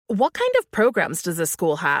What kind of programs does this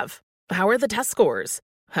school have? How are the test scores?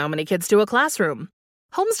 How many kids do a classroom?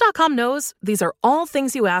 Homes.com knows these are all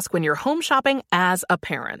things you ask when you're home shopping as a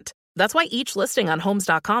parent. That's why each listing on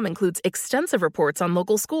Homes.com includes extensive reports on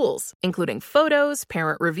local schools, including photos,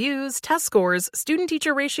 parent reviews, test scores,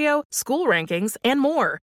 student-teacher ratio, school rankings, and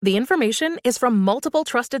more. The information is from multiple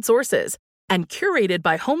trusted sources and curated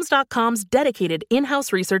by Homes.com's dedicated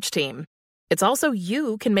in-house research team. It's also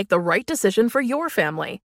you can make the right decision for your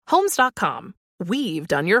family. Homes.com. We've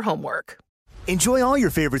done your homework. Enjoy all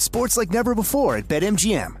your favorite sports like never before at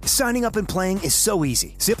BetMGM. Signing up and playing is so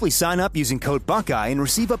easy. Simply sign up using code Buckeye and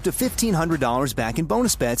receive up to $1,500 back in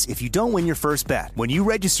bonus bets if you don't win your first bet. When you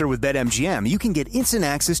register with BetMGM, you can get instant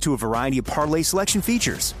access to a variety of parlay selection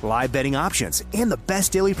features, live betting options, and the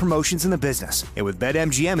best daily promotions in the business. And with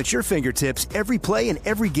BetMGM at your fingertips, every play and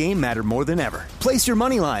every game matter more than ever. Place your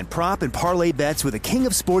moneyline, prop, and parlay bets with the king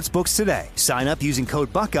of sportsbooks today. Sign up using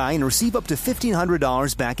code Buckeye and receive up to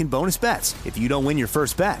 $1,500 back in bonus bets if you don't win your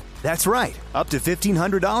first bet. That's right, up to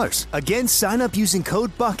 $1,500. Again, sign up using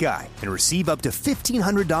code Buckeye and receive up to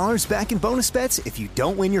 $1,500 back in bonus bets if you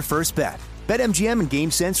don't win your first bet. BetMGM and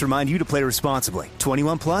GameSense remind you to play responsibly.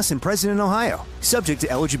 21 plus and present in Ohio. Subject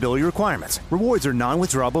to eligibility requirements. Rewards are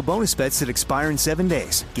non-withdrawable bonus bets that expire in 7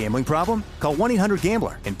 days. Gambling problem? Call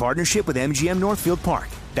 1-800-GAMBLER in partnership with MGM Northfield Park.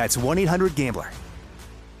 That's 1-800-GAMBLER.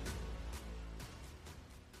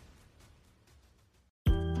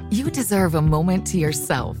 You deserve a moment to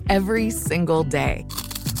yourself every single day.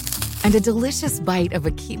 And a delicious bite of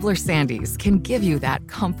a Keebler Sandies can give you that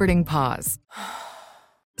comforting pause.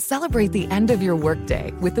 Celebrate the end of your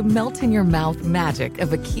workday with the melt-in-your-mouth magic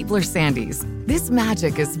of a Keebler Sandies. This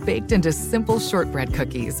magic is baked into simple shortbread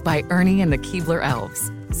cookies by Ernie and the Keebler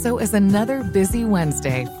Elves. So as another busy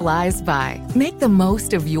Wednesday flies by, make the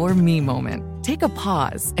most of your me moment. Take a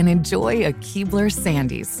pause and enjoy a Keebler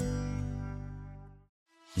Sandies.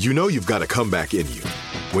 You know you've got a comeback in you.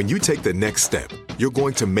 When you take the next step, you're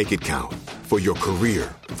going to make it count. For your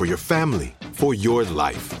career, for your family, for your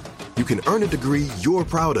life. You can earn a degree you're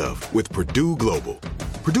proud of with Purdue Global.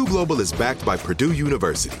 Purdue Global is backed by Purdue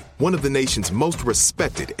University, one of the nation's most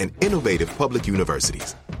respected and innovative public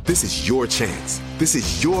universities. This is your chance. This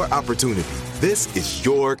is your opportunity. This is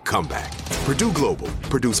your comeback. Purdue Global,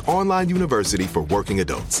 Purdue's online university for working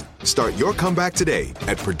adults. Start your comeback today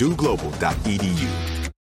at purdueglobal.edu.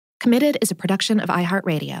 Committed is a production of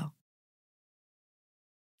iHeartRadio.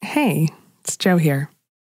 Hey, it's Joe here.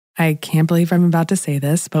 I can't believe I'm about to say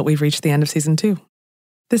this, but we've reached the end of season 2.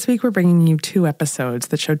 This week, we're bringing you 2 episodes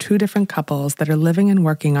that show 2 different couples that are living and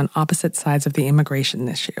working on opposite sides of the immigration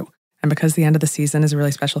issue. And because the end of the season is a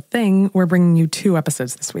really special thing, we're bringing you 2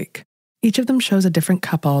 episodes this week. Each of them shows a different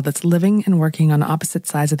couple that's living and working on opposite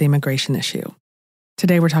sides of the immigration issue.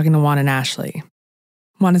 Today, we're talking to Juan and Ashley.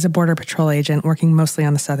 Juan is a Border Patrol agent working mostly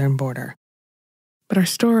on the southern border. But our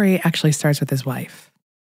story actually starts with his wife.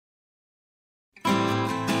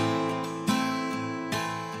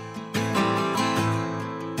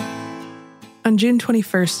 On June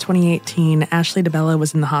 21st, 2018, Ashley DeBella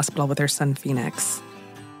was in the hospital with her son, Phoenix.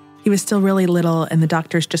 He was still really little, and the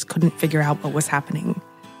doctors just couldn't figure out what was happening.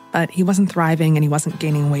 But he wasn't thriving, and he wasn't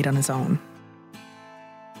gaining weight on his own.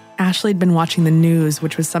 Ashley had been watching the news,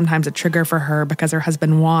 which was sometimes a trigger for her because her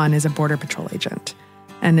husband, Juan, is a Border Patrol agent.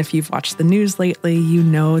 And if you've watched the news lately, you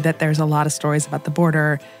know that there's a lot of stories about the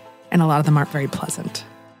border, and a lot of them aren't very pleasant.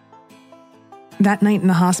 That night in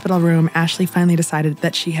the hospital room, Ashley finally decided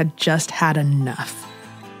that she had just had enough.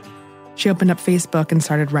 She opened up Facebook and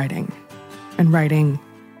started writing, and writing,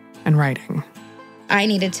 and writing. I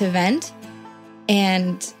needed to vent,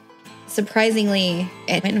 and surprisingly,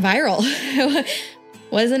 it went viral.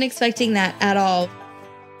 Wasn't expecting that at all.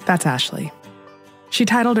 That's Ashley. She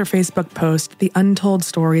titled her Facebook post, "The Untold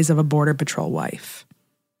Stories of a Border Patrol Wife."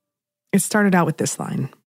 It started out with this line.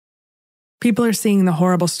 "People are seeing the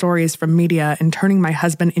horrible stories from media and turning my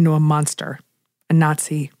husband into a monster, a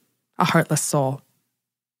Nazi, a heartless soul.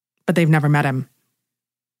 But they've never met him.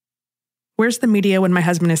 Where's the media when my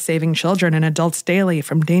husband is saving children and adults daily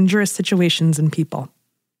from dangerous situations and people?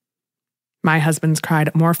 My husband's cried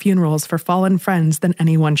at more funerals for fallen friends than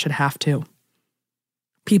anyone should have to.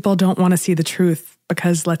 People don't want to see the truth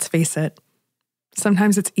because, let's face it,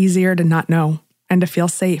 sometimes it's easier to not know and to feel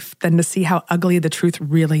safe than to see how ugly the truth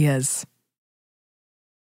really is."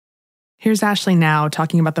 Here's Ashley now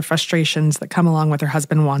talking about the frustrations that come along with her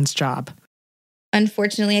husband Juan's job.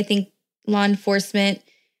 Unfortunately, I think law enforcement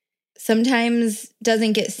sometimes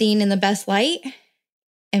doesn't get seen in the best light,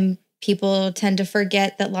 and people tend to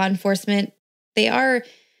forget that law enforcement, they are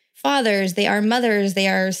fathers, they are mothers, they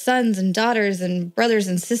are sons and daughters and brothers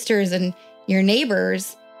and sisters and your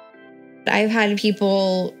neighbors. I've had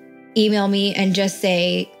people email me and just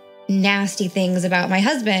say nasty things about my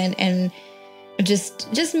husband and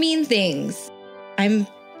just mean things. I'm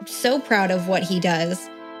so proud of what he does,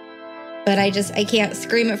 but I can't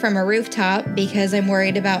scream it from a rooftop because I'm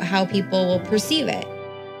worried about how people will perceive it.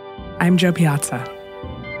 I'm Jo Piazza.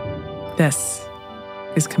 This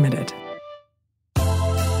is Committed.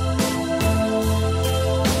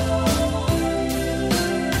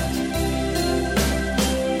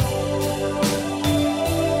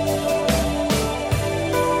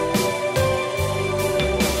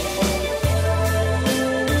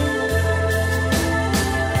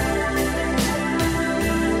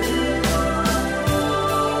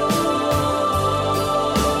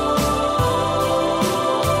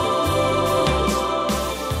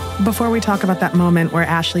 Before we talk about that moment where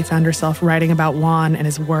Ashley found herself writing about Juan and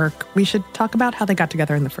his work, we should talk about how they got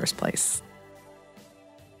together in the first place.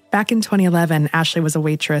 Back in 2011, Ashley was a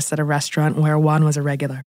waitress at a restaurant where Juan was a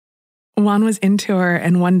regular. Juan was into her,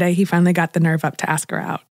 and one day he finally got the nerve up to ask her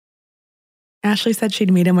out. Ashley said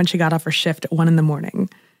she'd meet him when she got off her shift at 1 a.m. The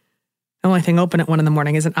only thing open at 1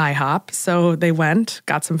 a.m. is an IHOP, so they went,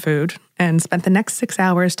 got some food, and spent the next 6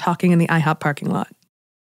 hours talking in the IHOP parking lot.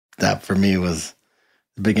 That, for me, was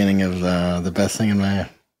the beginning of the best thing in my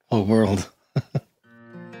whole world.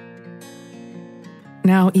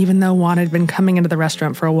 Now, even though Juan had been coming into the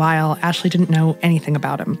restaurant for a while, Ashley didn't know anything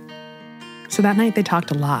about him. So that night, they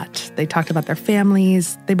talked a lot. They talked about their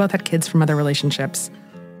families. They both had kids from other relationships.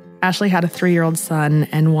 Ashley had a 3-year-old son,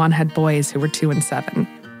 and Juan had boys who were 2 and 7.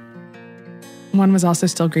 Juan was also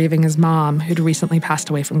still grieving his mom, who'd recently passed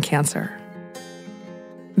away from cancer.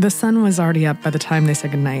 The sun was already up by the time they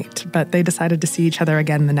said goodnight, but they decided to see each other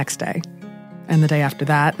again the next day, and the day after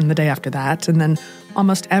that, and the day after that, and then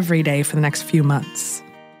almost every day for the next few months.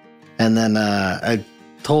 And then I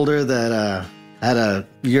told her that I had a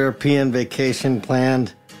European vacation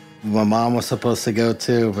planned my mom was supposed to go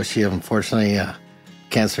to, but she unfortunately,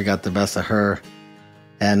 cancer got the best of her,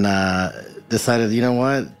 and decided, you know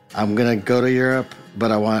what, I'm going to go to Europe,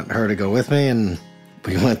 but I want her to go with me, and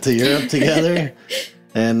we went to Europe together.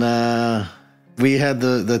 And we had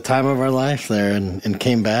the time of our life there and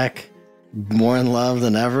came back more in love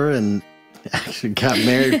than ever and actually got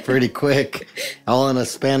married pretty quick, all in a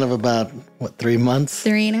span of about, 3 months?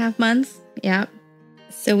 3.5 months, yeah.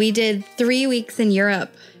 So we did 3 weeks in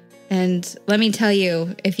Europe. And let me tell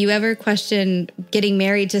you, if you ever question getting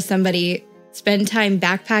married to somebody, spend time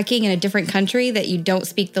backpacking in a different country that you don't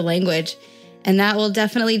speak the language. And that will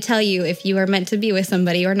definitely tell you if you are meant to be with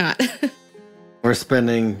somebody or not. We're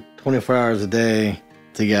spending 24 hours a day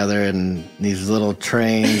together in these little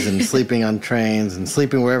trains and sleeping on trains and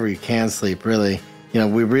sleeping wherever you can sleep, really.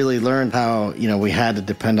 We really learned how, we had to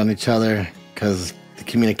depend on each other because the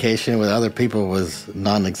communication with other people was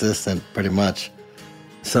non-existent pretty much.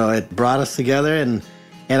 So it brought us together, and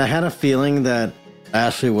I had a feeling that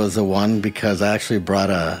Ashley was the one because I actually brought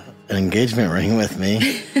an engagement ring with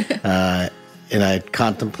me. And I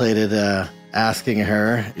contemplated asking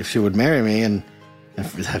her if she would marry me, and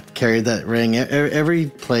I've carried that ring every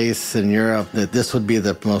place in Europe that this would be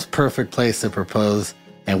the most perfect place to propose.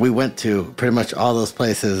 And we went to pretty much all those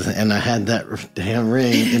places, and I had that damn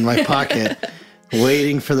ring in my pocket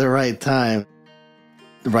waiting for the right time.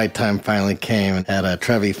 The right time finally came at a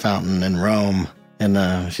Trevi fountain in Rome,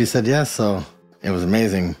 and she said yes, so it was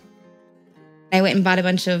amazing. I went and bought a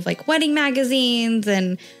bunch of wedding magazines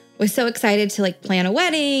and was so excited to plan a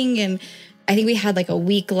wedding, and I think we had a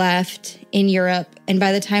week left in Europe. And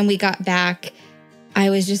by the time we got back, I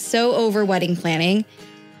was just so over wedding planning.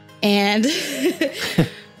 And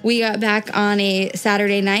we got back on a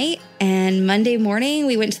Saturday night, and Monday morning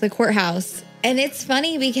we went to the courthouse. And it's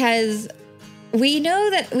funny because we know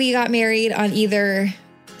that we got married on either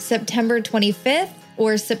September 25th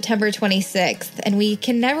or September 26th. And we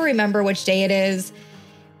can never remember which day it is.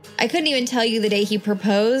 I couldn't even tell you the day he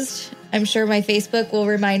proposed. I'm sure my Facebook will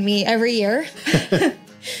remind me every year.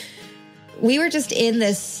 We were just in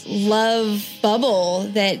this love bubble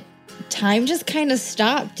that time just kind of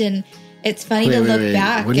stopped. And it's funny to look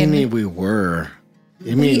back. What do you mean we were?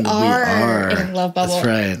 You mean we are in a love bubble.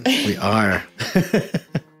 That's right. We are.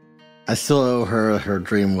 I still owe her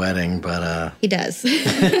dream wedding, but he does.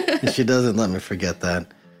 She doesn't let me forget that.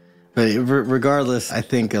 But regardless, I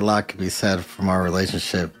think a lot could be said from our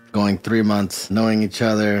relationship. Going 3 months, knowing each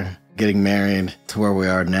other, getting married to where we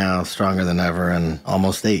are now, stronger than ever, and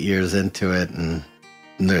almost 8 years into it. And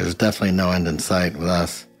there's definitely no end in sight with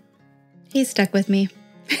us. He's stuck with me.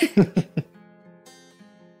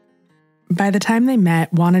 By the time they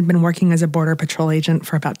met, Juan had been working as a Border Patrol agent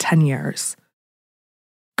for about 10 years.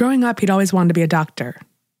 Growing up, he'd always wanted to be a doctor,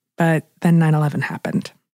 But then 9/11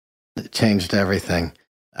 happened. It changed everything.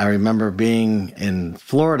 I remember being in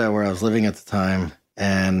Florida where I was living at the time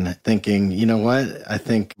and thinking, you know what? I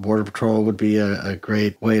think Border Patrol would be a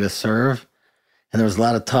great way to serve. And there was a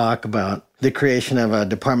lot of talk about the creation of a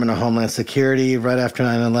Department of Homeland Security right after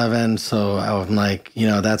 9/11. So I was like,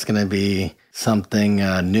 that's going to be something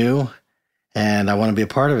new, and I want to be a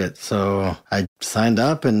part of it. So I signed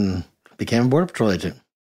up and became a Border Patrol agent.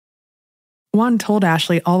 Juan told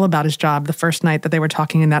Ashley all about his job the first night that they were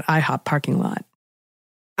talking in that IHOP parking lot.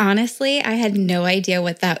 Honestly, I had no idea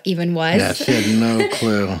what that even was. Yeah, she had no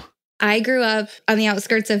clue. I grew up on the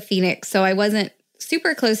outskirts of Phoenix, so I wasn't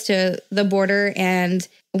super close to the border. And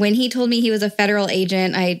when he told me he was a federal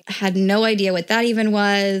agent, I had no idea what that even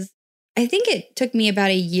was. I think it took me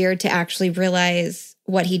about a year to actually realize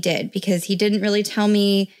what he did, because he didn't really tell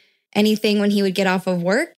me anything when he would get off of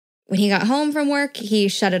work. When he got home from work, he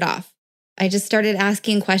shut it off. I just started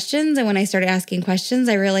asking questions. And when I started asking questions,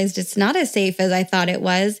 I realized it's not as safe as I thought it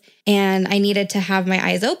was. And I needed to have my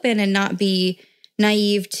eyes open and not be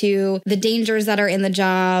naive to the dangers that are in the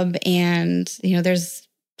job. And, there's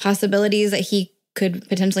possibilities that he could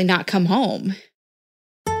potentially not come home.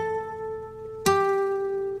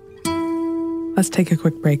 Let's take a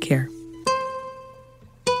quick break here.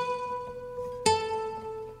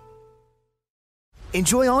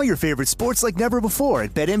 Enjoy all your favorite sports like never before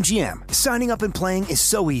at BetMGM. Signing up and playing is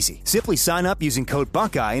so easy. Simply sign up using code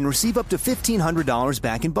Buckeye and receive up to $1,500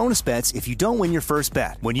 back in bonus bets if you don't win your first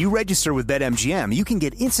bet. When you register with BetMGM, you can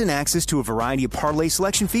get instant access to a variety of parlay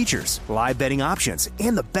selection features, live betting options,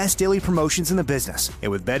 and the best daily promotions in the business.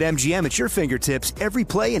 And with BetMGM at your fingertips, every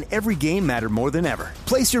play and every game matter more than ever.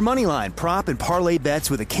 Place your moneyline, prop, and parlay bets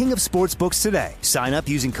with the king of sportsbooks today. Sign up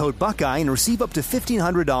using code Buckeye and receive up to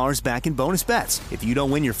 $1,500 back in bonus bets if you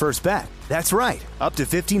don't win your first bet. That's right, up to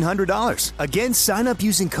 $1,500. Again, sign up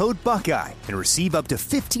using code Buckeye and receive up to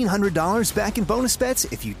 $1,500 back in bonus bets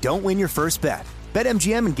if you don't win your first bet.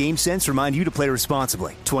 BetMGM and GameSense remind you to play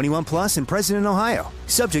responsibly. 21 plus and present in Ohio.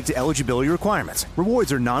 Subject to eligibility requirements.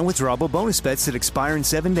 Rewards are non-withdrawable bonus bets that expire in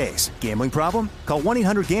 7 days. Gambling problem? Call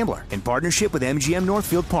 1-800-GAMBLER in partnership with MGM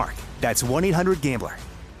Northfield Park. That's 1-800-GAMBLER.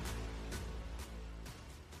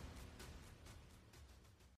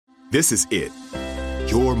 This is it.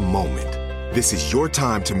 Your moment. This is your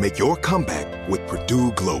time to make your comeback with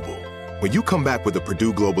Purdue Global. When you come back with a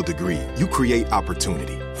Purdue Global degree, you create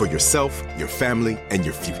opportunity for yourself, your family, and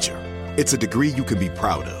your future. It's a degree you can be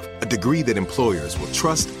proud of, a degree that employers will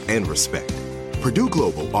trust and respect. Purdue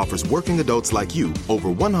Global offers working adults like you over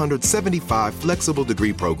 175 flexible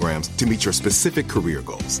degree programs to meet your specific career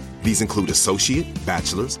goals. These include associate,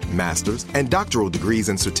 bachelor's, master's, and doctoral degrees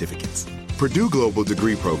and certificates. Purdue Global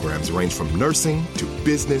degree programs range from nursing to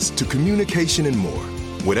business to communication and more.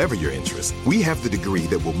 Whatever your interest, we have the degree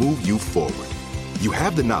that will move you forward. You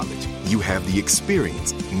have the knowledge, you have the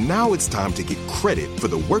experience. Now it's time to get credit for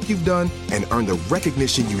the work you've done and earn the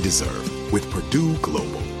recognition you deserve with Purdue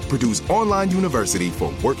Global, Purdue's online university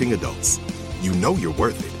for working adults. You know you're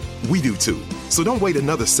worth it. We do too. So don't wait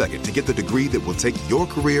another second to get the degree that will take your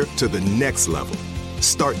career to the next level.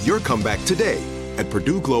 Start your comeback today at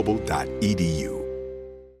purdueglobal.edu.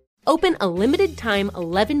 Open a limited-time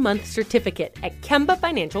 11-month certificate at Kemba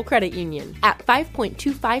Financial Credit Union. At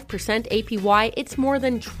 5.25% APY, it's more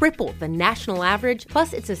than triple the national average,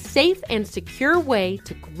 plus it's a safe and secure way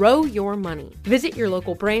to grow your money. Visit your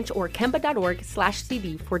local branch or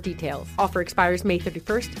kemba.org/CD for details. Offer expires May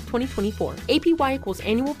 31st, 2024. APY equals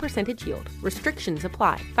annual percentage yield. Restrictions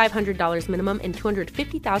apply. $500 minimum and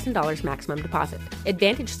 $250,000 maximum deposit.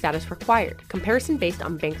 Advantage status required. Comparison based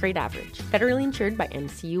on bank rate average. Federally insured by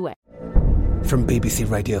NCUA. From BBC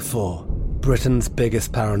Radio 4, Britain's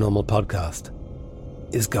biggest paranormal podcast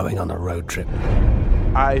is going on a road trip.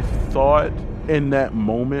 I thought in that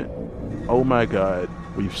moment, oh my God,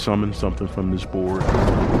 we've summoned something from this board.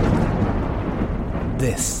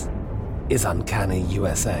 This is Uncanny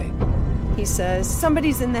USA. He says,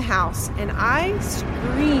 somebody's in the house, and I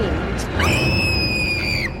screamed.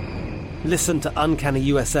 Listen to Uncanny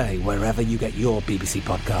USA wherever you get your BBC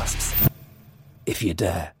podcasts, if you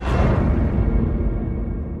dare.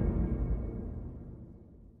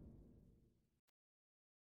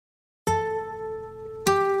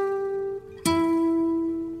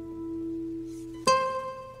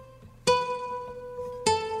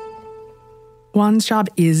 Juan's job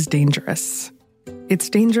is dangerous. It's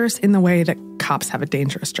dangerous in the way that cops have a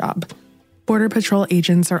dangerous job. Border Patrol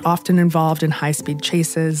agents are often involved in high-speed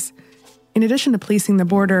chases. In addition to policing the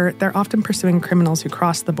border, they're often pursuing criminals who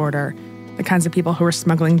cross the border, the kinds of people who are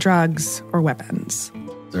smuggling drugs or weapons.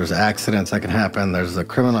 There's accidents that can happen. There's a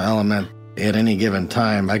criminal element. at any given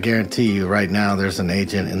time, I guarantee you right now there's an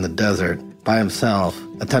agent in the desert by himself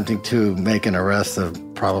attempting to make an arrest of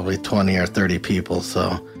probably 20 or 30 people.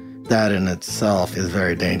 So that in itself is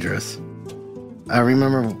very dangerous. I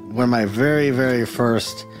remember when my very, very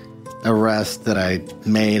first arrest that I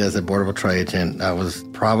made as a Border Patrol agent, I was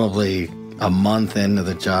probably a month into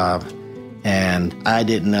the job, and I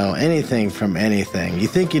didn't know anything from anything. You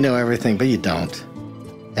think you know everything, but you don't.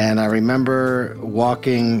 And I remember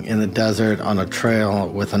walking in the desert on a trail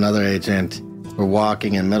with another agent. We're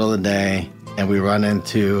walking in the middle of the day, and we run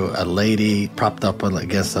into a lady propped up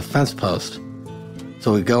against a fence post.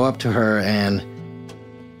 So we go up to her, and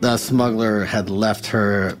the smuggler had left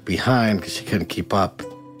her behind because she couldn't keep up.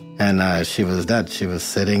 And she was dead. She was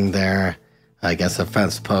sitting there against a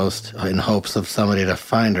fence post in hopes of somebody to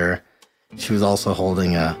find her. She was also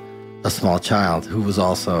holding a small child who was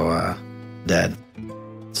also dead.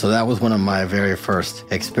 So that was one of my very first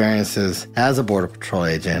experiences as a Border Patrol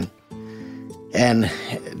agent. And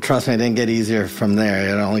trust me, it didn't get easier from there.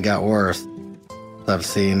 It only got worse. I've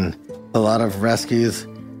seen a lot of rescues,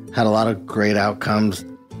 had a lot of great outcomes.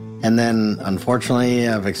 And then, unfortunately,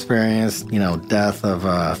 I've experienced, death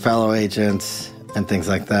of fellow agents and things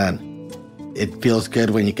like that. It feels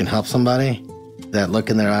good when you can help somebody, that look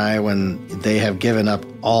in their eye when they have given up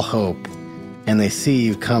all hope and they see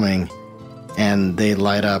you coming and they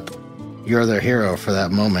light up. You're their hero for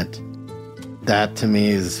that moment. That, to me,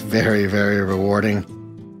 is very, very rewarding.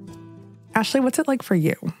 Ashley, what's it like for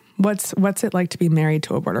you? What's it like to be married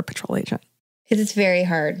to a Border Patrol agent? It's very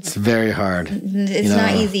hard. It's very hard. It's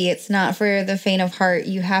not easy. It's not for the faint of heart.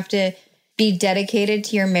 You have to be dedicated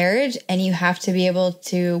to your marriage, and you have to be able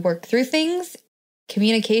to work through things.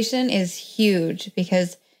 Communication is huge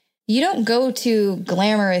because you don't go to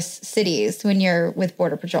glamorous cities when you're with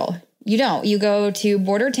Border Patrol. You don't. You go to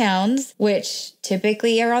border towns, which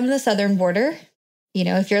typically are on the southern border.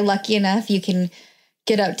 If you're lucky enough, you can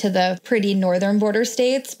get up to the pretty northern border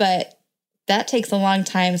states, but that takes a long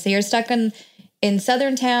time. So you're stuck in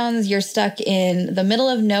southern towns, you're stuck in the middle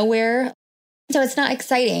of nowhere. So it's not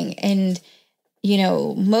exciting. And,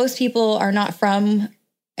 most people are not from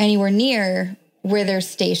anywhere near where they're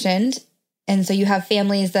stationed. And so you have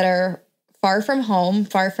families that are far from home,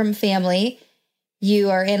 far from family. You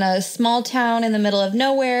are in a small town in the middle of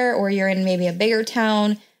nowhere, or you're in maybe a bigger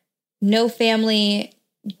town, no family,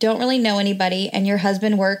 don't really know anybody, and your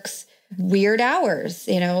husband works weird hours.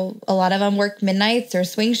 A lot of them work midnights or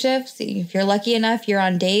swing shifts. If you're lucky enough, you're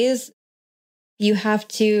on days. You have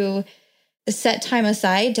to set time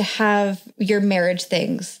aside to have your marriage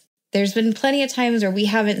things. There's been plenty of times where we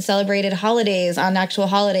haven't celebrated holidays on actual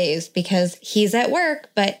holidays because he's at work,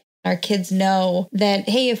 but our kids know that,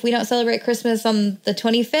 hey, if we don't celebrate Christmas on the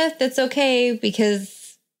 25th, it's okay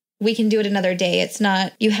because we can do it another day. It's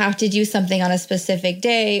not, you have to do something on a specific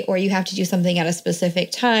day or you have to do something at a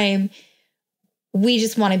specific time. We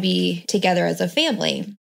just want to be together as a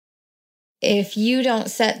family. If you don't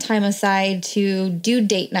set time aside to do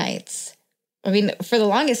date nights, for the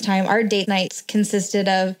longest time, our date nights consisted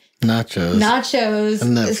of nachos,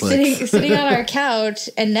 and Netflix. sitting on our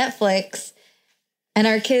couch and Netflix. And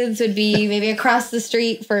our kids would be maybe across the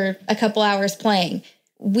street for a couple hours playing.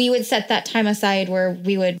 We would set that time aside where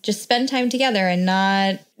we would just spend time together and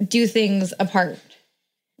not do things apart.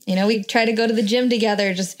 We try to go to the gym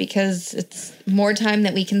together just because it's more time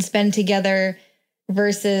that we can spend together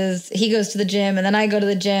versus he goes to the gym and then I go to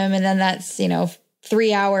the gym and then that's,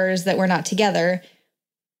 3 hours that we're not together.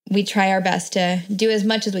 We try our best to do as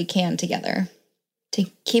much as we can together to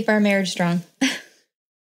keep our marriage strong.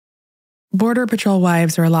 Border Patrol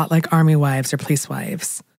wives are a lot like Army wives or police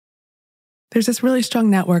wives. There's this really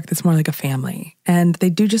strong network that's more like a family, and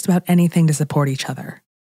they do just about anything to support each other.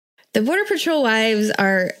 The Border Patrol wives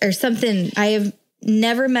are something. I have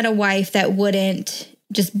never met a wife that wouldn't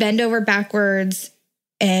just bend over backwards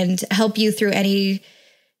and help you through any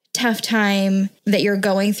tough time that you're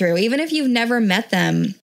going through. Even if you've never met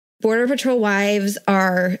them, Border Patrol wives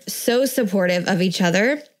are so supportive of each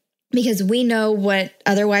other because we know what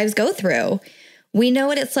other wives go through. We know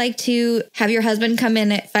what it's like to have your husband come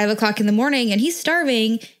in at 5 o'clock in the morning and he's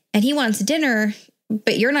starving and he wants dinner,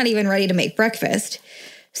 but you're not even ready to make breakfast.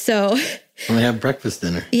 So we have breakfast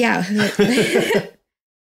dinner. Yeah.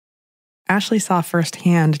 Ashley saw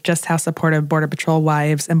firsthand just how supportive Border Patrol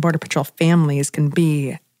wives and Border Patrol families can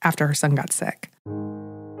be after her son got sick.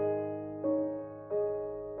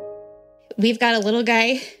 We've got a little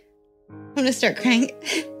guy. I'm going to start crying.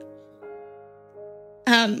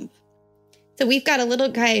 So we've got a little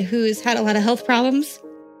guy who's had a lot of health problems.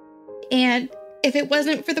 And if it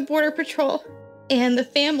wasn't for the Border Patrol and the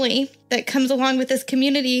family that comes along with this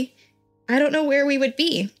community, I don't know where we would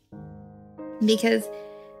be, because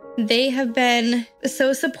they have been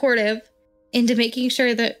so supportive into making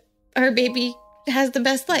sure that our baby has the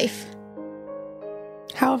best life.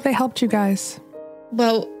 How have they helped you guys?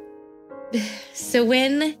 Well, so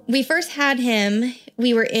when we first had him,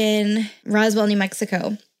 we were in Roswell, New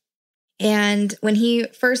Mexico. And when he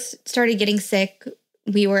first started getting sick,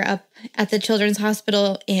 we were up at the Children's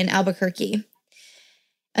Hospital in Albuquerque.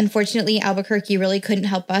 Unfortunately, Albuquerque really couldn't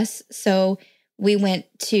help us, so we went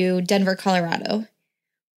to Denver, Colorado.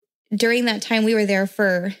 During that time, we were there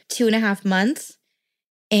for 2.5 months,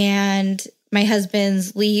 and my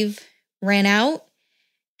husband's leave ran out.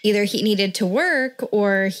 Either he needed to work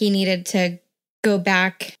or he needed to go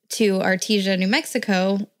back to Artesia, New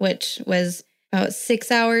Mexico, which was about 6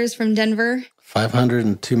 hours from Denver.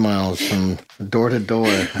 502 miles from door to door.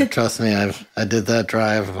 Trust me, I did that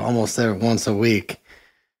drive almost there once a week.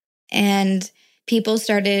 And people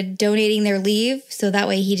started donating their leave so that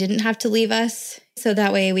way he didn't have to leave us. So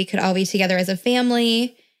that way we could all be together as a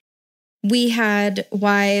family. We had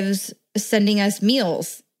wives sending us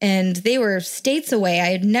meals, and they were states away.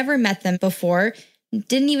 I had never met them before,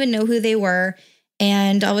 didn't even know who they were.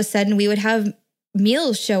 And all of a sudden we would have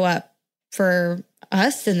meals show up for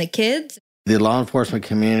us and the kids. The law enforcement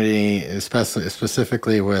community, especially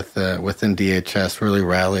specifically within DHS, really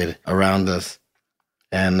rallied around us,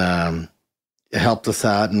 and it helped us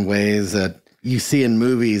out in ways that you see in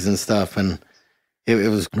movies and stuff. And it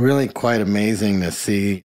was really quite amazing to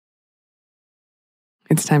see.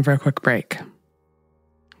 It's time for a quick break.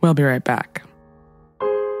 We'll be right back.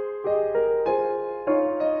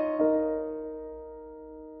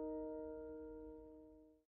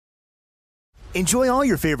 Enjoy all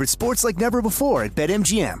your favorite sports like never before at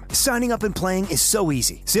BetMGM. Signing up and playing is so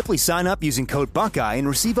easy. Simply sign up using code Buckeye and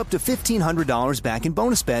receive up to $1,500 back in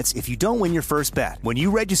bonus bets if you don't win your first bet. When you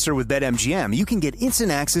register with BetMGM, you can get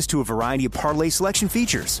instant access to a variety of parlay selection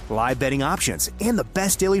features, live betting options, and the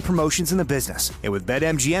best daily promotions in the business. And with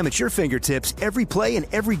BetMGM at your fingertips, every play and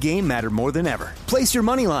every game matter more than ever. Place your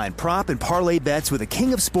moneyline, prop, and parlay bets with the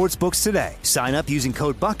king of sportsbooks today. Sign up using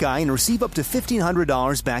code Buckeye and receive up to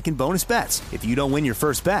 $1,500 back in bonus bets if you don't win your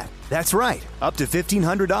first bet. That's right, up to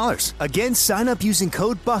 $1,500. Again, sign up using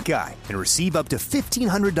code Buckeye and receive up to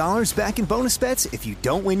 $1,500 back in bonus bets if you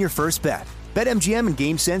don't win your first bet. BetMGM and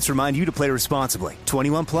GameSense remind you to play responsibly.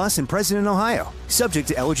 21 plus and present in Ohio. Subject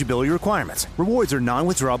to eligibility requirements. Rewards are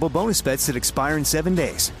non-withdrawable bonus bets that expire in 7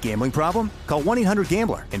 days. Gambling problem? Call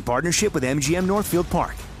 1-800-GAMBLER in partnership with MGM Northfield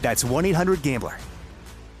Park. That's 1-800-GAMBLER.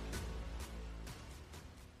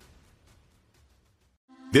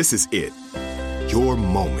 This is it. Your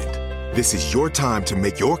moment. This is your time to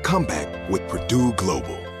make your comeback with Purdue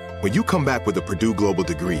Global. When you come back with a Purdue Global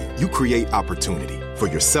degree, you create opportunity for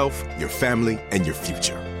yourself, your family, and your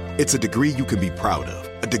future. It's a degree you can be proud of,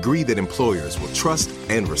 a degree that employers will trust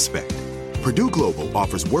and respect. Purdue Global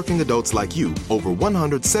offers working adults like you over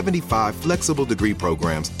 175 flexible degree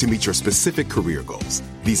programs to meet your specific career goals.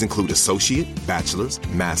 These include associate, bachelor's,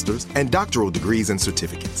 master's, and doctoral degrees and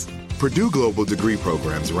certificates. Purdue Global degree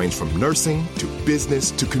programs range from nursing to business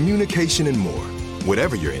to communication and more.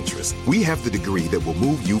 Whatever your interest, we have the degree that will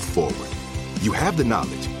move you forward. You have the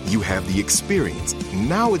knowledge, you have the experience.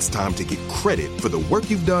 Now it's time to get credit for the work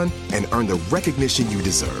you've done and earn the recognition you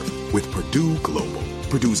deserve with Purdue Global,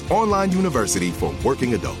 Purdue's online university for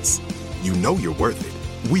working adults. You know you're worth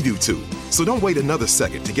it. We do too. So don't wait another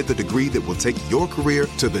second to get the degree that will take your career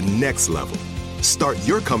to the next level. Start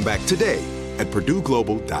your comeback today at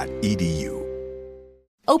purdueglobal.edu.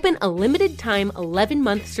 Open a limited-time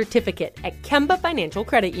 11-month certificate at Kemba Financial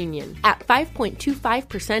Credit Union. At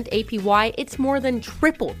 5.25% APY, it's more than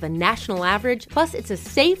triple the national average, plus it's a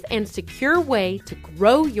safe and secure way to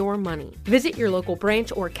grow your money. Visit your local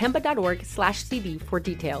branch or kemba.org/CD for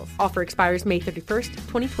details. Offer expires May 31st,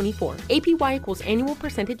 2024. APY equals annual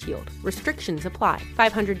percentage yield. Restrictions apply.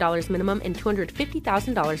 $500 minimum and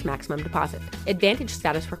 $250,000 maximum deposit. Advantage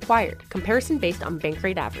status required. Comparison based on bank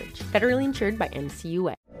rate average. Federally insured by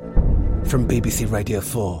NCUA. From BBC Radio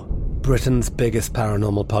 4, Britain's biggest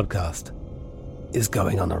paranormal podcast is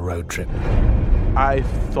going on a road trip. I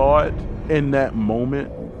thought in that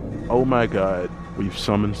moment, oh my God, we've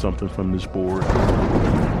summoned something from this board.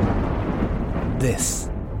 This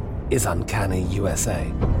is Uncanny USA.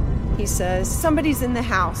 He says, somebody's in the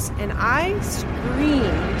house, and I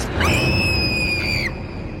screamed.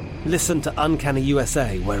 Listen to Uncanny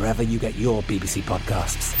USA wherever you get your BBC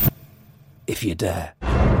podcasts, if you dare.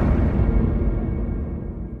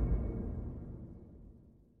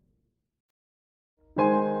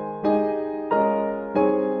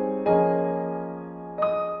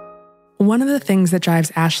 One of the things that drives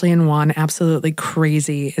Ashley and Juan absolutely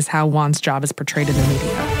crazy is how Juan's job is portrayed in the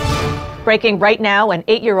media. Breaking right now, an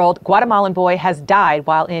 8-year-old Guatemalan boy has died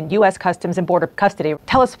while in U.S. Customs and Border custody.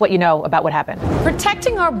 Tell us what you know about what happened.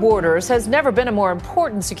 Protecting our borders has never been a more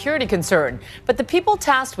important security concern. But the people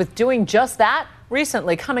tasked with doing just that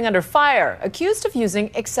recently coming under fire, accused of using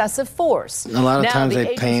excessive force. A lot of times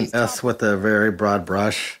they paint us with a very broad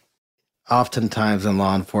brush. Oftentimes in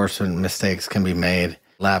law enforcement, mistakes can be made,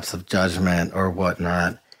 lapse of judgment or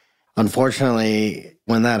whatnot. Unfortunately,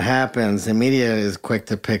 when that happens, the media is quick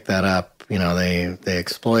to pick that up. You know, they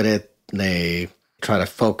exploit it. They try to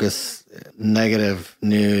focus negative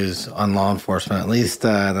news on law enforcement. At least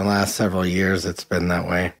in the last several years, it's been that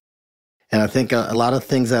way. And I think a lot of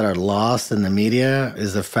things that are lost in the media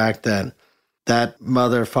is the fact that that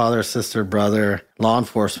mother, father, sister, brother, law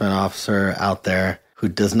enforcement officer out there who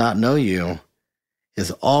does not know you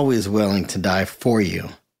is always willing to die for you.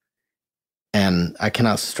 And I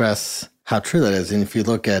cannot stress how true that is. And if you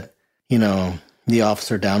look at, you know, the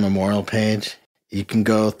Officer Down Memorial page, you can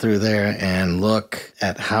go through there and look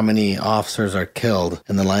at how many officers are killed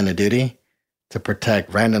in the line of duty to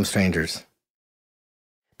protect random strangers.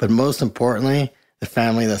 But most importantly, the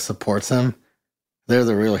family that supports them, they're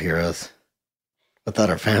the real heroes. Without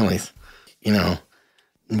our families, you know,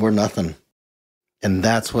 we're nothing. And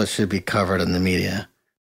that's what should be covered in the media.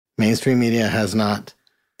 Mainstream media has not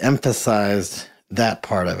emphasized that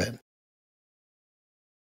part of it.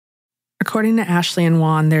 According to Ashley and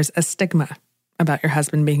Juan, there's a stigma about your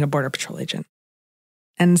husband being a Border Patrol agent.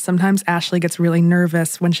 And sometimes Ashley gets really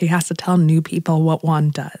nervous when she has to tell new people what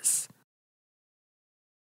Juan does.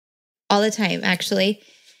 All the time, actually.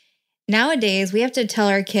 Nowadays, we have to tell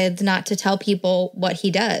our kids not to tell people what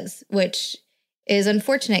he does, which is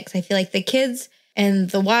unfortunate because I feel like the kids and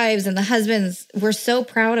the wives and the husbands, we're so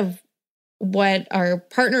proud of what our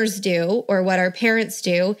partners do or what our parents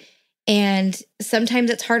do. And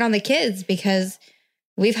sometimes it's hard on the kids because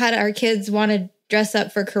we've had our kids want to dress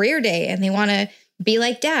up for career day and they want to be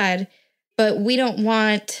like dad, but we don't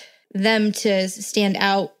want them to stand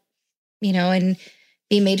out, you know, and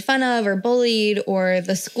be made fun of or bullied or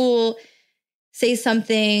the school say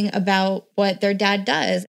something about what their dad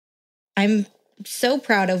does. I'm so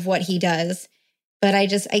proud of what he does, but I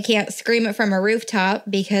can't scream it from a rooftop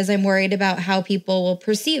because I'm worried about how people will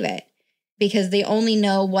perceive it because they only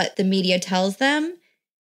know what the media tells them.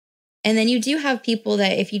 And then you do have people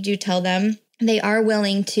that if you do tell them, they are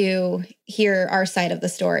willing to hear our side of the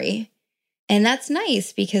story. And that's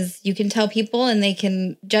nice because you can tell people and they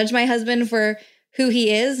can judge my husband for who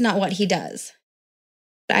he is, not what he does.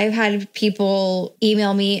 I've had people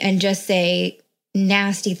email me and just say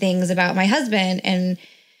nasty things about my husband. And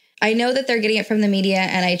I know that they're getting it from the media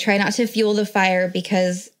and I try not to fuel the fire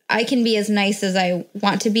because I can be as nice as I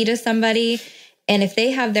want to be to somebody. And if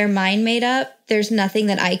they have their mind made up, there's nothing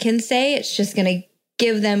that I can say. It's just going to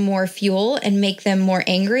give them more fuel and make them more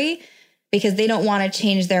angry because they don't want to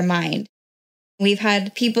change their mind. We've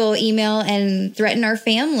had people email and threaten our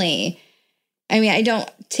family. I mean, I don't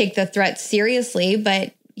take the threats seriously,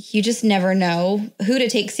 but you just never know who to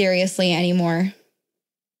take seriously anymore.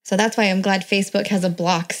 So that's why I'm glad Facebook has a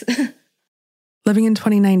blocks. Living in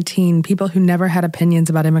 2019, people who never had opinions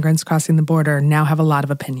about immigrants crossing the border now have a lot of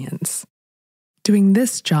opinions. Doing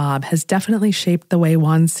this job has definitely shaped the way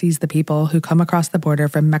Juan sees the people who come across the border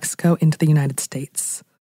from Mexico into the United States.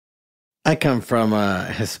 I come from a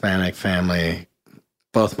Hispanic family.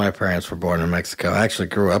 Both my parents were born in Mexico. I actually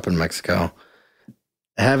grew up in Mexico.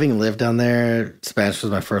 Having lived down there, Spanish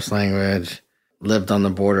was my first language, lived on the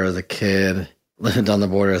border as a kid, lived on the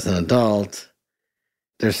border as an adult.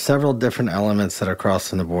 There's several different elements that are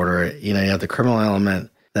crossing the border. You know, you have the criminal element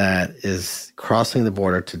that is crossing the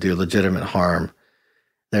border to do legitimate harm.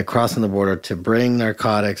 They're crossing the border to bring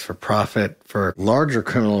narcotics for profit for larger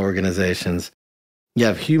criminal organizations. You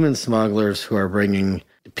have human smugglers who are bringing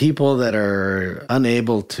people that are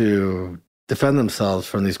unable to defend themselves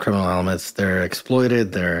from these criminal elements. They're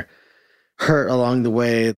exploited. They're hurt along the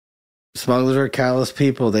way. Smugglers are callous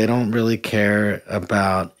people. They don't really care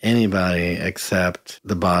about anybody except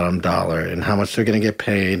the bottom dollar and how much they're going to get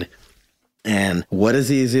paid and what is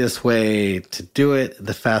the easiest way to do it,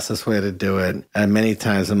 the fastest way to do it, and many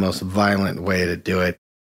times the most violent way to do it.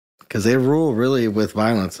 Because they rule really with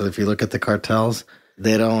violence. So if you look at the cartels,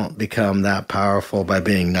 they don't become that powerful by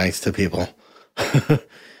being nice to people.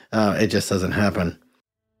 It just doesn't happen.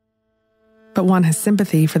 But Juan has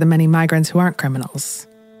sympathy for the many migrants who aren't criminals,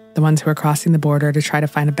 the ones who are crossing the border to try to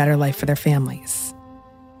find a better life for their families.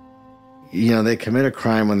 You know, they commit a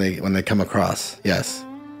crime when they come across, yes.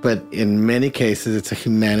 But in many cases, it's a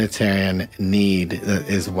humanitarian need that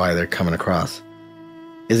is why they're coming across.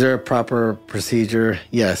 Is there a proper procedure?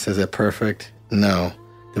 Yes. Is it perfect? No.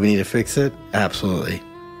 Do we need to fix it? Absolutely.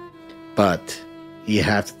 But you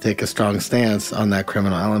have to take a strong stance on that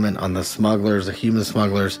criminal element, on the smugglers, the human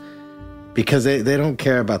smugglers, because they don't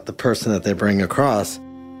care about the person that they bring across.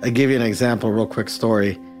 I'll give you an example, real quick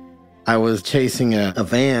story. I was chasing a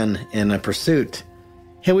van in a pursuit.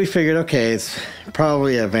 And we figured, okay, it's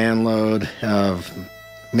probably a van load of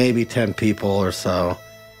maybe 10 people or so.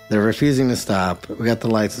 They're refusing to stop. We got the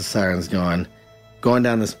lights and sirens going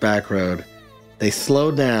down this back road. They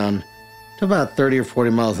slowed down to about 30 or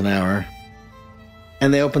 40 miles an hour.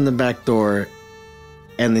 And they opened the back door.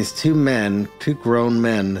 And these two grown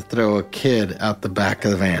men, throw a kid out the back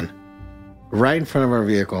of the van, right in front of our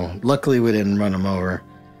vehicle. Luckily, we didn't run them over.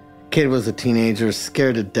 Kid was a teenager,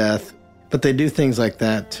 scared to death. But they do things like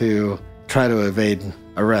that to try to evade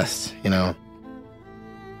arrest, you know.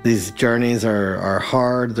 These journeys are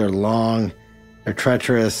hard, they're long, they're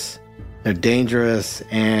treacherous, they're dangerous,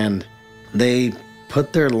 and they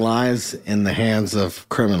put their lives in the hands of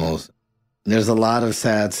criminals. There's a lot of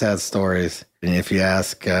sad stories. And if you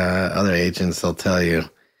ask other agents, they'll tell you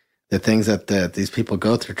the things that these people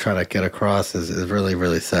go through trying to get across is really,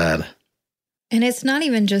 really sad. And it's not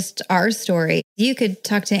even just our story. You could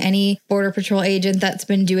talk to any Border Patrol agent that's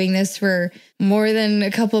been doing this for more than a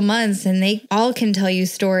couple months, and they all can tell you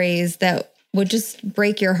stories that would just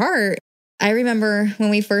break your heart. I remember when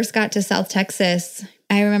we first got to South Texas,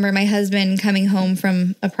 I remember my husband coming home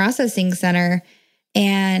from a processing center,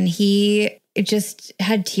 and he just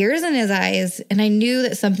had tears in his eyes, and I knew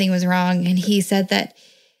that something was wrong. And he said that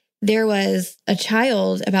there was a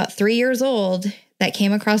child about 3 years old that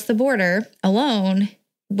came across the border alone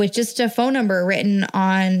with just a phone number written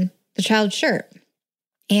on the child's shirt.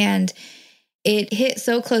 And it hit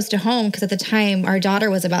so close to home because at the time our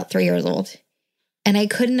daughter was about 3 years old. And I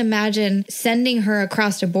couldn't imagine sending her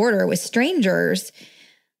across a border with strangers,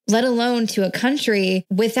 let alone to a country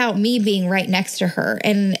without me being right next to her.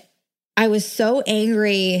 And I was so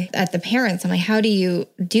angry at the parents. I'm like, how do you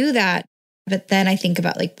do that? But then I think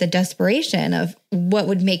about like the desperation of what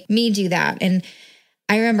would make me do that. And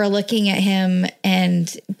I remember looking at him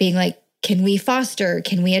and being like, can we foster?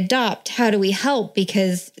 Can we adopt? How do we help?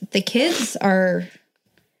 Because the kids they're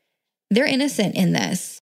innocent in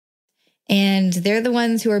this. And they're the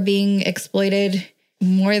ones who are being exploited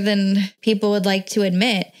more than people would like to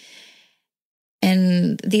admit.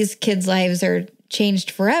 And these kids' lives are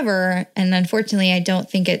changed forever. And unfortunately, I don't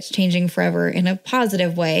think it's changing forever in a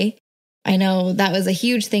positive way. I know that was a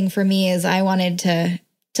huge thing for me is I wanted to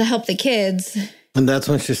help the kids. And that's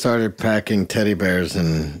when she started packing teddy bears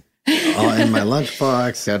and all in my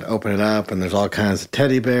lunchbox. I'd open it up and there's all kinds of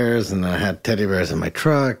teddy bears, and I had teddy bears in my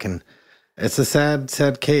truck. And it's a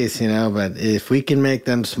sad case, you know, but if we can make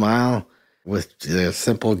them smile with a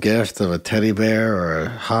simple gift of a teddy bear or a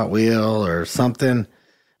Hot Wheel or something,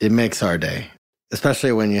 it makes our day.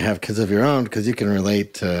 Especially when you have kids of your own, because you can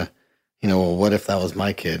relate to, you know, well, what if that was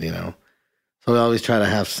my kid, you know? So we always try to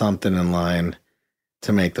have something in line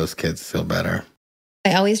to make those kids feel better.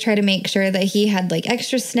 I always try to make sure that he had like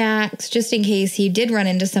extra snacks just in case he did run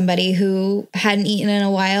into somebody who hadn't eaten in a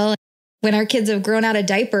while. When our kids have grown out of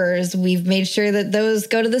diapers, we've made sure that those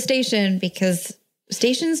go to the station because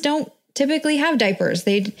stations don't typically have diapers.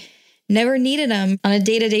 They never needed them on a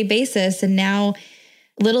day-to-day basis. And now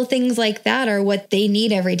little things like that are what they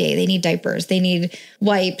need every day. They need diapers. They need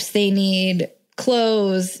wipes. They need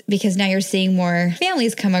clothes because now you're seeing more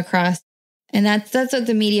families come across. And that's what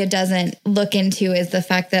the media doesn't look into is the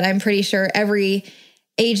fact that I'm pretty sure every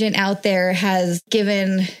agent out there has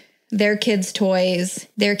given their kids toys,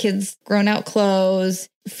 their kids grown out clothes,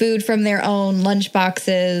 food from their own lunch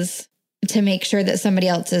boxes to make sure that somebody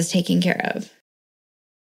else is taken care of.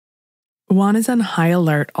 Juan is on high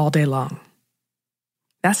alert all day long.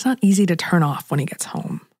 That's not easy to turn off when he gets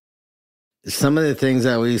home. Some of the things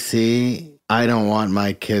that we see, I don't want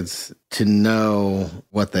my kids to know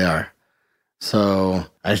what they are. So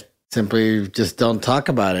I simply just don't talk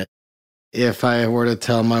about it. If I were to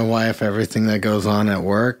tell my wife everything that goes on at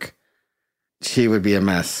work, she would be a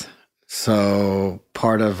mess. So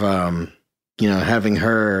part of, having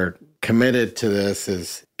her committed to this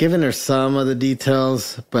is giving her some of the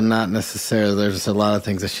details, but not necessarily. There's a lot of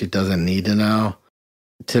things that she doesn't need to know.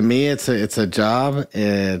 To me, it's a job.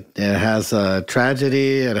 It has a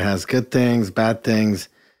tragedy. It has good things, bad things.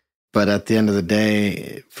 But at the end of the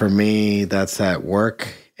day, for me, that's at work,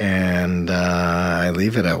 and I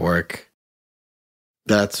leave it at work.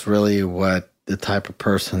 That's really what the type of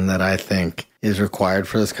person that I think is required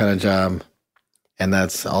for this kind of job. And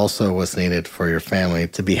that's also what's needed for your family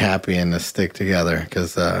to be happy and to stick together.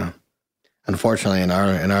 Because unfortunately, in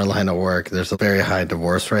our line of work, there's a very high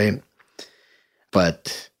divorce rate.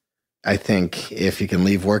 But I think if you can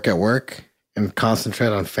leave work at work and concentrate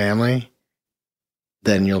on family,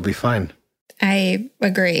 then you'll be fine. I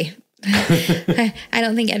agree. I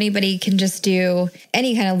don't think anybody can just do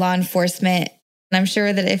any kind of law enforcement. And I'm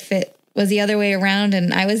sure that if it was the other way around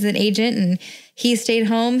and I was an agent and he stayed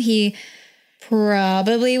home, he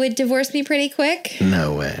probably would divorce me pretty quick.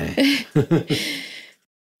 No way.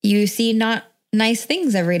 You see not nice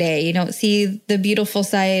things every day. You don't see the beautiful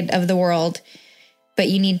side of the world, but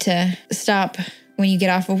you need to stop when you get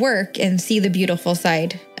off of work and see the beautiful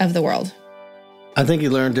side of the world. I think you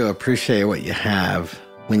learn to appreciate what you have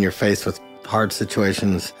when you're faced with hard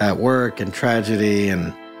situations at work and tragedy,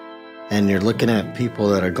 and you're looking at people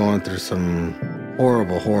that are going through some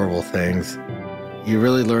horrible, horrible things. You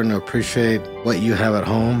really learn to appreciate what you have at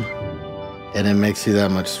home, and it makes you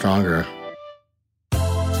that much stronger.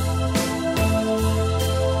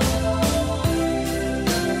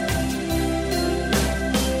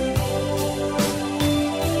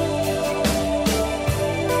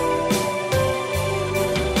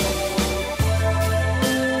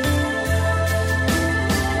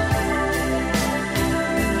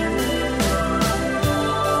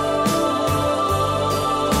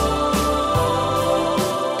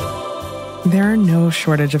 There are no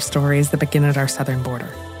shortage of stories that begin at our southern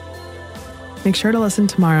border. Make sure to listen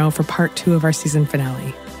tomorrow for part 2 of our season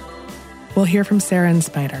finale. We'll hear from Sarah and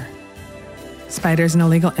Spider. Spider's an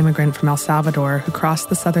illegal immigrant from El Salvador who crossed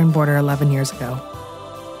the southern border 11 years ago.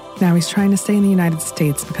 Now he's trying to stay in the United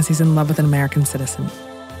States because he's in love with an American citizen.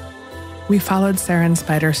 We followed Sarah and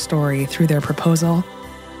Spider's story through their proposal,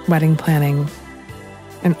 wedding planning,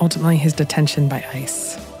 and ultimately his detention by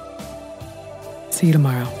ICE. See you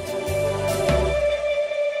tomorrow.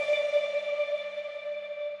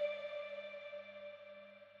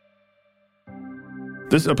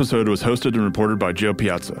 This episode was hosted and reported by Joe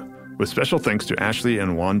Piazza, with special thanks to Ashley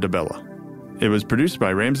and Juan DeBella. It was produced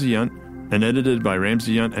by Ramsey Yunt and edited by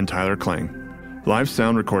Ramsey Yunt and Tyler Klang. Live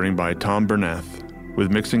sound recording by Tom Bernath,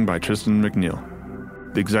 with mixing by Tristan McNeil.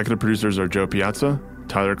 The executive producers are Joe Piazza,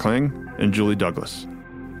 Tyler Klang, and Julie Douglas.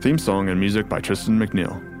 Theme song and music by Tristan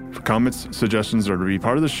McNeil. For comments, suggestions, or to be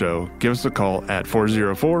part of the show, give us a call at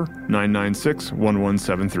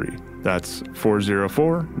 404-996-1173. That's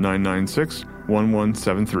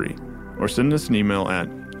 404-996-1173. Or send us an email at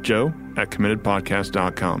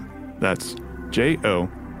joe@committedpodcast.com. That's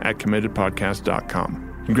JO@committedpodcast.com.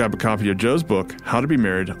 You can grab a copy of Joe's book, How to Be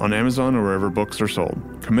Married, on Amazon or wherever books are sold.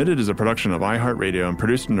 Committed is a production of iHeartRadio and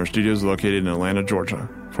produced in our studios located in Atlanta, Georgia.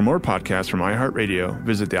 For more podcasts from iHeartRadio,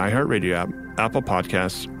 visit the iHeartRadio app, Apple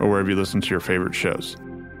Podcasts, or wherever you listen to your favorite shows.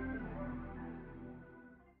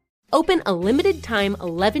 Open a limited-time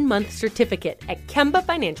 11-month certificate at Kemba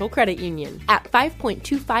Financial Credit Union. At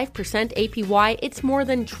 5.25% APY, it's more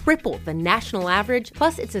than triple the national average,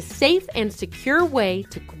 plus it's a safe and secure way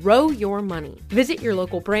to grow your money. Visit your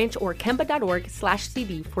local branch or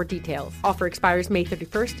kemba.org/cb for details. Offer expires May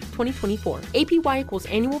 31st, 2024. APY equals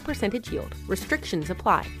annual percentage yield. Restrictions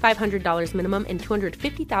apply. $500 minimum and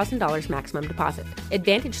 $250,000 maximum deposit.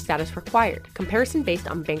 Advantage status required. Comparison based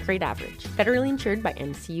on bank rate average. Federally insured by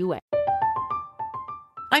NCUA.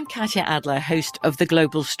 I'm Katya Adler, host of The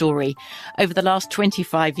Global Story. Over the last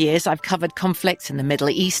 25 years, I've covered conflicts in the Middle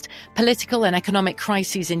East, political and economic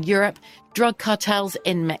crises in Europe, drug cartels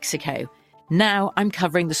in Mexico. Now I'm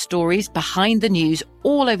covering the stories behind the news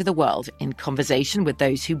all over the world in conversation with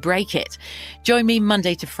those who break it. Join me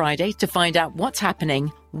Monday to Friday to find out what's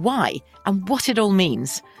happening, why, and what it all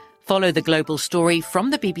means. Follow The Global Story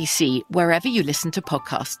from the BBC wherever you listen to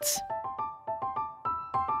podcasts.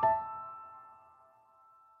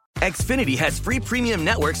 Xfinity has free premium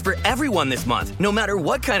networks for everyone this month, no matter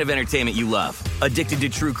what kind of entertainment you love. Addicted to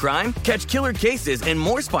true crime? Catch killer cases and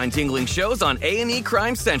more spine-tingling shows on A&E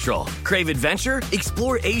Crime Central. Crave adventure?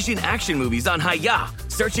 Explore Asian action movies on Hi-YAH.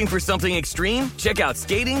 Searching for something extreme? Check out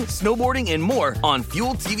skating, snowboarding, and more on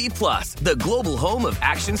Fuel TV Plus, the global home of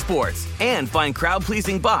action sports. And find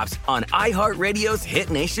crowd-pleasing bops on iHeartRadio's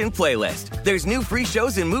Hit Nation playlist. There's new free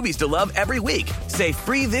shows and movies to love every week. Say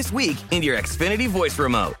free this week in your Xfinity voice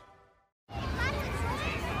remote.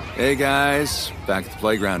 Hey guys, back at the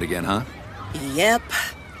playground again, huh? Yep.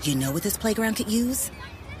 You know what this playground could use?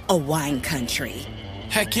 A wine country.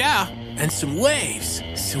 Heck yeah, and some waves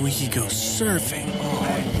so we could go surfing. Oh,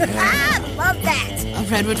 yeah. Love that. A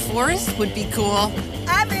redwood forest would be cool.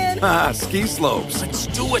 I'm in. Ski slopes. Let's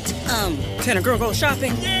do it. Can a girl go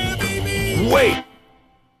shopping? Yeah, baby. Wait!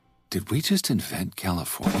 Did we just invent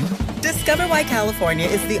California? Discover why California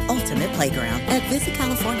is the ultimate playground at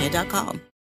visitcalifornia.com.